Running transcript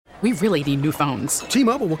We really need new phones.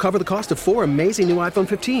 T-Mobile will cover the cost of 4 amazing new iPhone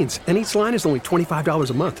 15s, and each line is only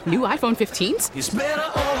 $25 a month. New iPhone 15s? It's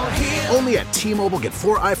better over here. Only at T-Mobile, get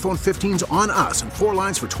 4 iPhone 15s on us and 4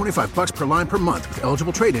 lines for $25 per line per month with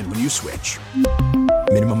eligible trade-in when you switch.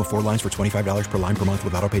 Minimum of 4 lines for $25 per line per month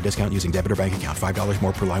with autopay discount using debit or bank account. $5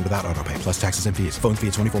 more per line without autopay, plus taxes and fees. Phone fee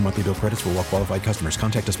at 24 monthly bill credits for well-qualified customers.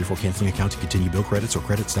 Contact us before canceling account to continue bill credits or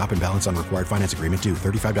credit stop and balance on required finance agreement due.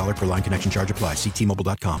 $35 per line connection charge applies. See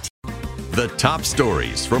T-Mobile.com. The top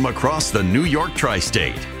stories from across the New York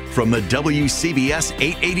tri-state. From the WCBS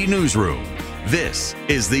 880 newsroom, this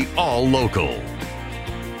is the All Local.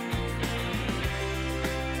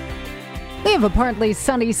 We have a partly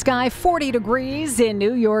sunny sky, 40 degrees in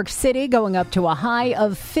New York City, going up to a high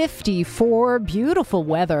of 54. Beautiful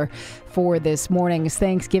weather for this morning's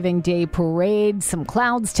Thanksgiving Day parade. Some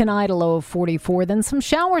clouds tonight, a low of 44. Then some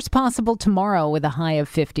showers possible tomorrow with a high of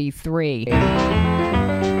 53.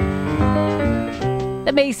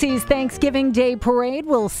 The Macy's Thanksgiving Day Parade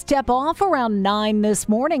will step off around 9 this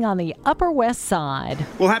morning on the Upper West Side.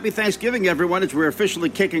 Well, happy Thanksgiving, everyone, as we're officially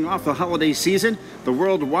kicking off the holiday season. The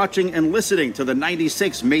world watching and listening to the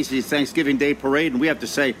 96th Macy's Thanksgiving Day Parade. And we have to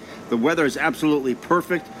say, the weather is absolutely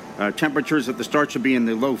perfect. Temperatures at the start should be in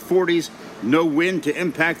the low 40s. No wind to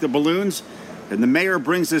impact the balloons. And the mayor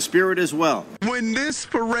brings the spirit as well. When this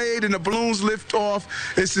parade and the balloons lift off,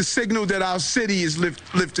 it's a signal that our city is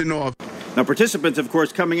lifting off. Now, participants, of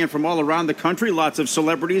course, coming in from all around the country. Lots of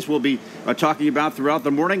celebrities we'll be talking about throughout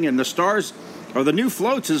the morning. And the stars are the new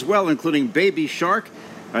floats as well, including Baby Shark,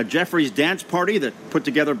 Jeffrey's Dance Party that put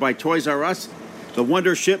together by Toys R Us, the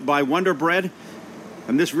Wonder Ship by Wonder Bread.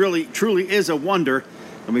 And this really, truly is a wonder.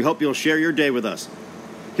 And we hope you'll share your day with us.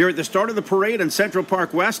 Here at the start of the parade in Central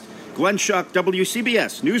Park West, Glenn Schuck,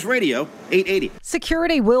 WCBS News Radio 880.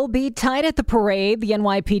 Security will be tight at the parade. The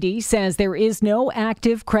NYPD says there is no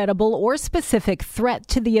active, credible, or specific threat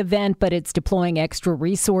to the event, but it's deploying extra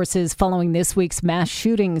resources following this week's mass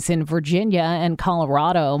shootings in Virginia and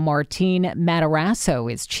Colorado. Martine Matarazzo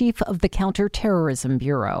is chief of the Counterterrorism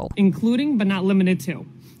Bureau. Including, but not limited to,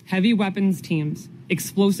 heavy weapons teams,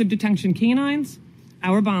 explosive detection canines,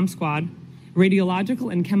 our bomb squad, radiological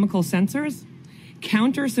and chemical sensors,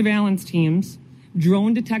 counter surveillance teams,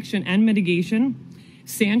 drone detection and mitigation,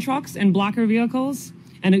 sand trucks and blocker vehicles,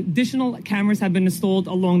 and additional cameras have been installed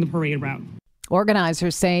along the parade route.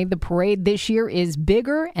 Organizers say the parade this year is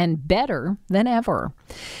bigger and better than ever.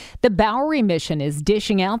 The Bowery Mission is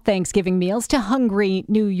dishing out Thanksgiving meals to hungry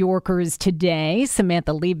New Yorkers today.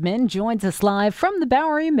 Samantha Liebman joins us live from the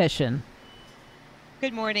Bowery Mission.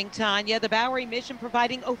 Good morning, Tanya. The Bowery Mission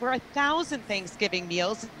providing over 1,000 Thanksgiving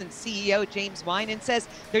meals, and CEO James Winan says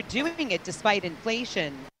they're doing it despite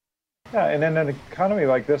inflation. Yeah, and in an economy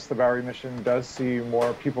like this, the Bowery Mission does see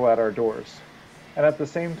more people at our doors. And at the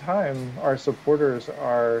same time, our supporters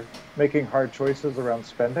are making hard choices around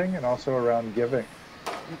spending and also around giving.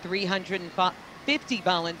 And 350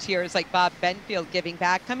 volunteers like Bob Benfield giving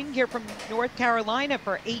back, coming here from North Carolina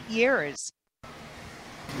for 8 years.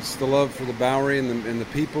 It's the love for the Bowery and the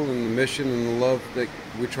people and the mission and the love that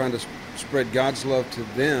we're trying to spread God's love to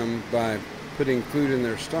them by putting food in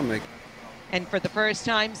their stomach. And for the first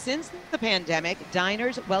time since the pandemic,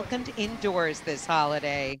 diners welcomed indoors this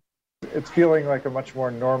holiday. It's feeling like a much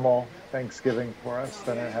more normal Thanksgiving for us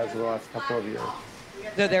than it has the last couple of years.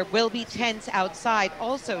 Though there will be tents outside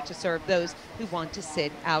also to serve those who want to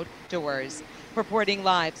sit outdoors. Reporting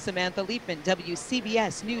live, Samantha Liebman,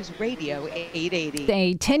 WCBS News Radio 880.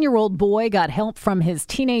 A 10-year-old boy got help from his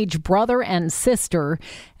teenage brother and sister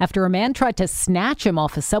after a man tried to snatch him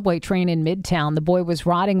off a subway train in Midtown. The boy was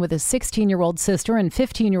riding with a 16-year-old sister and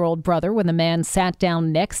 15-year-old brother when the man sat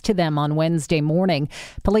down next to them on Wednesday morning.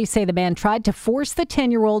 Police say the man tried to force the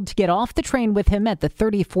 10-year-old to get off the train with him at the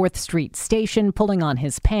 34th Street station, pulling on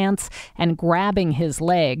his pants and grabbing his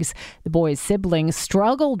legs. The boy's siblings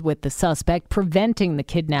struggled with the suspect, preventing the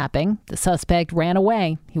kidnapping. The suspect ran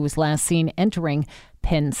away. He was last seen entering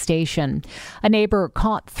Penn Station. A neighbor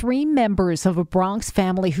caught 3 members of a Bronx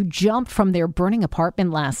family who jumped from their burning apartment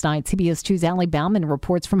last night. CBS 2's Allie Bauman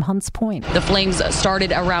reports from Hunts Point. The flames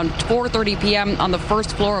started around 4:30 p.m. on the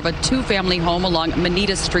first floor of a 2-family home along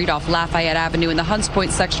Manita Street off Lafayette Avenue in the Hunts Point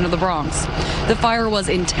section of the Bronx. The fire was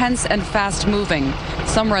intense and fast-moving.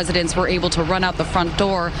 Some residents were able to run out the front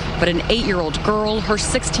door, but an 8-year-old girl, her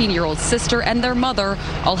 16-year-old sister, and their mother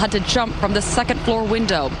all had to jump from the second-floor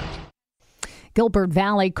window. Gilbert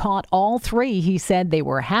Valley caught all 3. He said they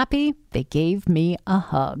were happy. They gave me a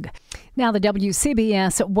hug. Now the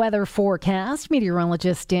WCBS weather forecast.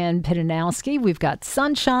 Meteorologist Dan Pitanowski. We've got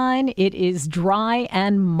sunshine. It is dry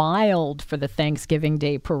and mild for the Thanksgiving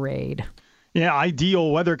Day parade. Yeah,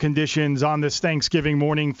 ideal weather conditions on this Thanksgiving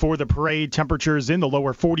morning for the parade. Temperatures in the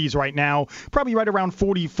lower 40s right now, probably right around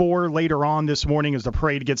 44 later on this morning as the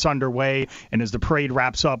parade gets underway. And as the parade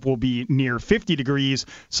wraps up, we'll be near 50 degrees.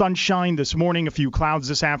 Sunshine this morning, a few clouds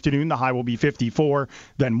this afternoon. The high will be 54.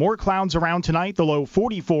 Then more clouds around tonight, the low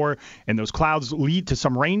 44. And those clouds lead to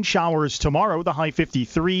some rain showers tomorrow, the high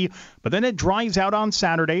 53. But then it dries out on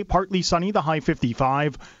Saturday, partly sunny, the high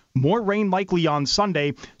 55. More rain likely on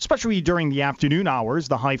Sunday, especially during the afternoon hours,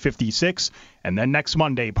 the high 56. And then next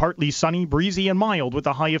Monday, partly sunny, breezy, and mild with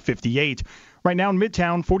a high of 58. Right now in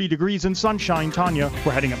Midtown, 40 degrees and sunshine. Tanya,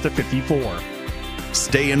 we're heading up to 54.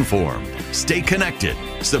 Stay informed. Stay connected.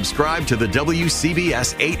 Subscribe to the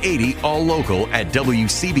WCBS 880 All Local at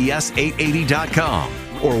WCBS880.com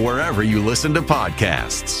or wherever you listen to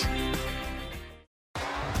podcasts.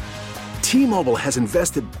 T-Mobile has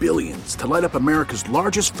invested billions to light up America's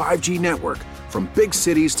largest 5G network, from big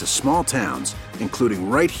cities to small towns, including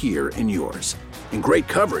right here in yours. And great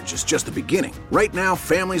coverage is just the beginning. Right now,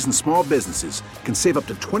 families and small businesses can save up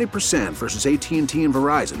to 20% versus AT&T and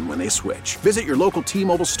Verizon when they switch. Visit your local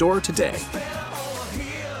T-Mobile store today.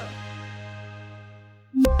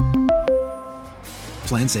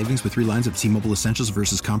 Plan savings with 3 lines of T-Mobile Essentials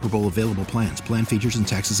versus comparable available plans. Plan features and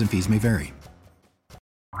taxes and fees may vary.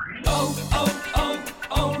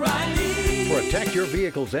 Protect your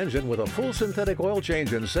vehicle's engine with a full synthetic oil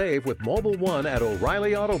change and save with Mobil 1 at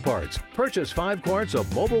O'Reilly Auto Parts. Purchase 5 quarts of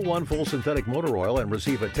Mobil 1 full synthetic motor oil and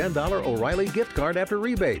receive a $10 O'Reilly gift card after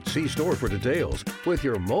rebate. See store for details. With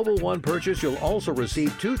your Mobil 1 purchase, you'll also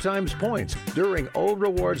receive 2 times points during O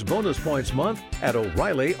Rewards Bonus Points Month at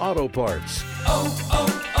O'Reilly Auto Parts.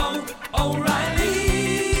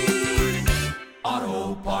 O'Reilly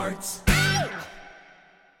Auto Parts.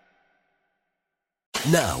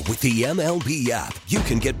 Now, with the MLB app, you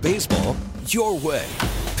can get baseball your way.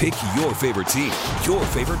 Pick your favorite team, your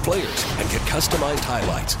favorite players, and get customized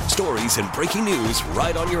highlights, stories, and breaking news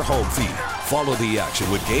right on your home feed. Follow the action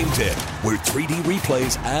with Game 10, where 3D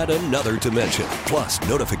replays add another dimension. Plus,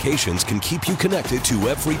 notifications can keep you connected to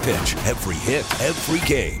every pitch, every hit, every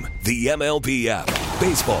game. The MLB app.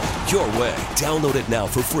 Baseball your way. Download it now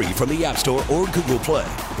for free from the App Store or Google Play.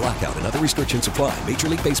 Blackout and other restrictions apply. Major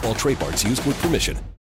League Baseball trademarks used with permission.